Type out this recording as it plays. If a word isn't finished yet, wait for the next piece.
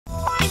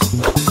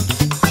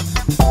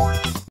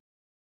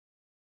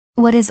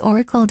What is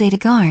Oracle Data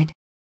Guard?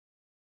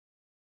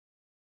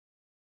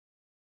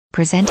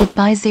 Presented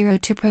by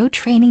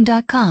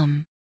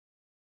ZeroToProTraining.com.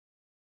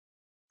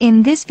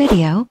 In this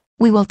video,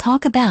 we will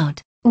talk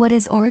about what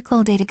is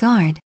Oracle Data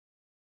Guard.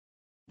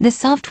 The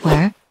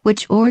software,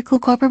 which Oracle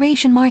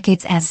Corporation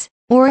markets as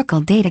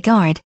Oracle Data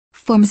Guard,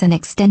 forms an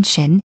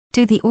extension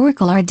to the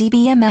Oracle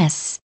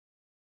RDBMS.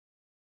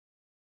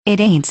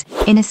 It aids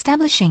in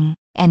establishing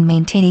and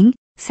maintaining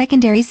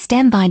secondary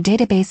standby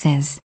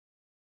databases,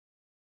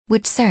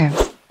 which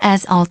serves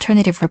as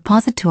alternative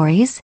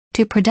repositories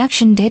to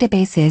production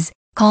databases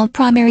called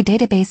primary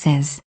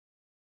databases.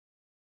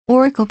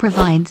 Oracle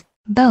provides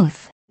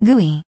both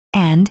GUI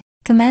and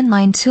command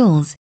line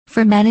tools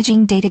for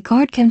managing Data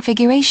Guard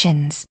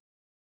configurations.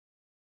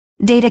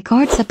 Data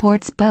Guard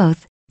supports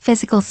both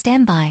physical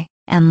standby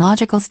and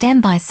logical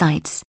standby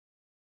sites.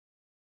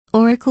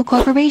 Oracle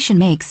Corporation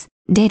makes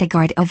Data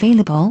Guard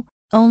available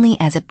only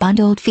as a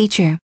bundled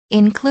feature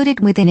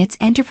included within its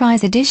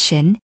Enterprise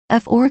Edition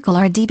of Oracle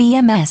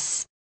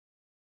RDBMS.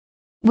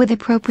 With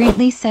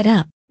appropriately set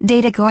up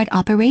Data Guard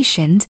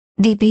operations,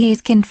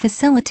 DBAs can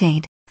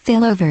facilitate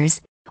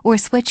failovers or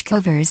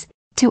switchovers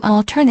to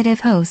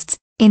alternative hosts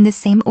in the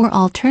same or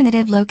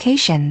alternative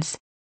locations.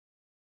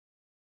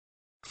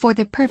 For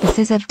the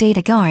purposes of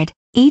Data Guard,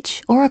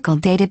 each Oracle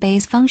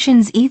database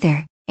functions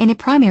either in a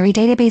primary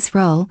database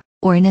role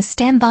or in a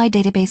standby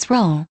database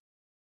role.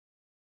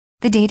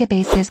 The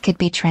databases could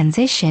be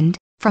transitioned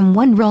from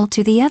one role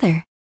to the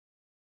other.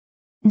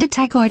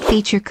 Data Guard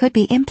feature could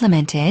be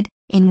implemented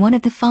in one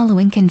of the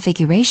following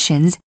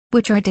configurations,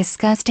 which are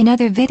discussed in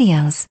other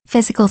videos: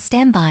 physical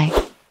standby,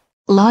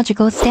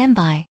 logical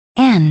standby,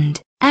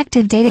 and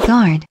active Data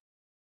Guard.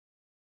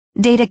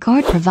 Data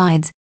Guard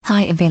provides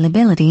high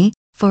availability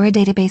for a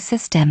database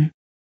system.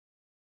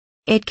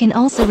 It can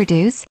also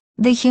reduce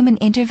the human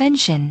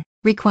intervention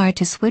required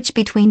to switch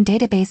between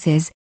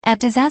databases at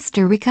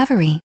disaster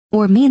recovery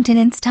or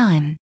maintenance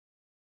time.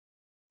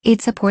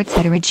 It supports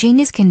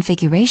heterogeneous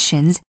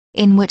configurations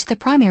in which the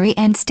primary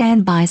and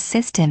standby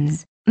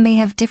systems may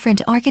have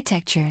different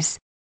architectures.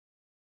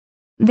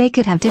 They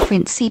could have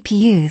different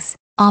CPUs,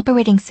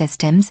 operating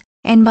systems,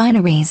 and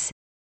binaries.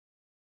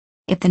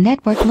 If the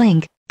network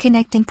link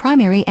connecting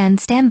primary and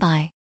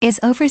standby is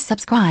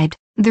oversubscribed,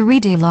 the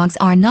redo logs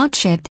are not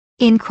shipped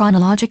in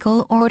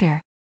chronological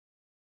order.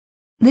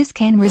 This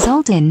can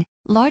result in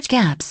large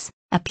gaps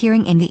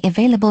appearing in the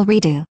available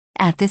redo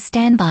at the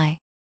standby.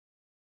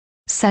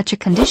 Such a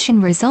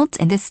condition results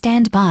in the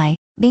standby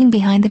being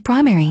behind the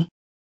primary.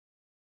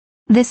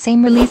 The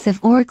same release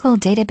of Oracle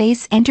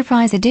Database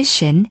Enterprise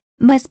Edition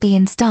must be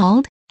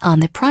installed on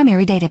the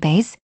primary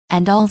database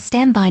and all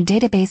standby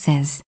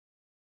databases,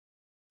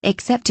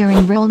 except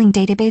during rolling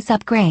database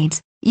upgrades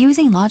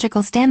using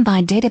logical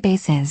standby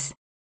databases.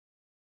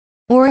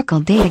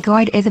 Oracle Data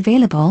Guard is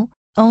available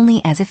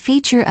only as a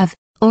feature of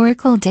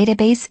Oracle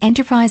Database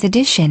Enterprise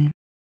Edition.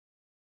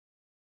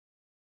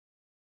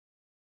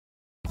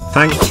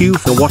 Thank you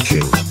for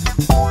watching.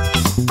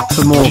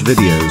 For more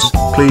videos,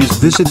 please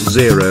visit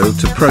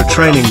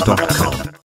ZeroToProTraining.com.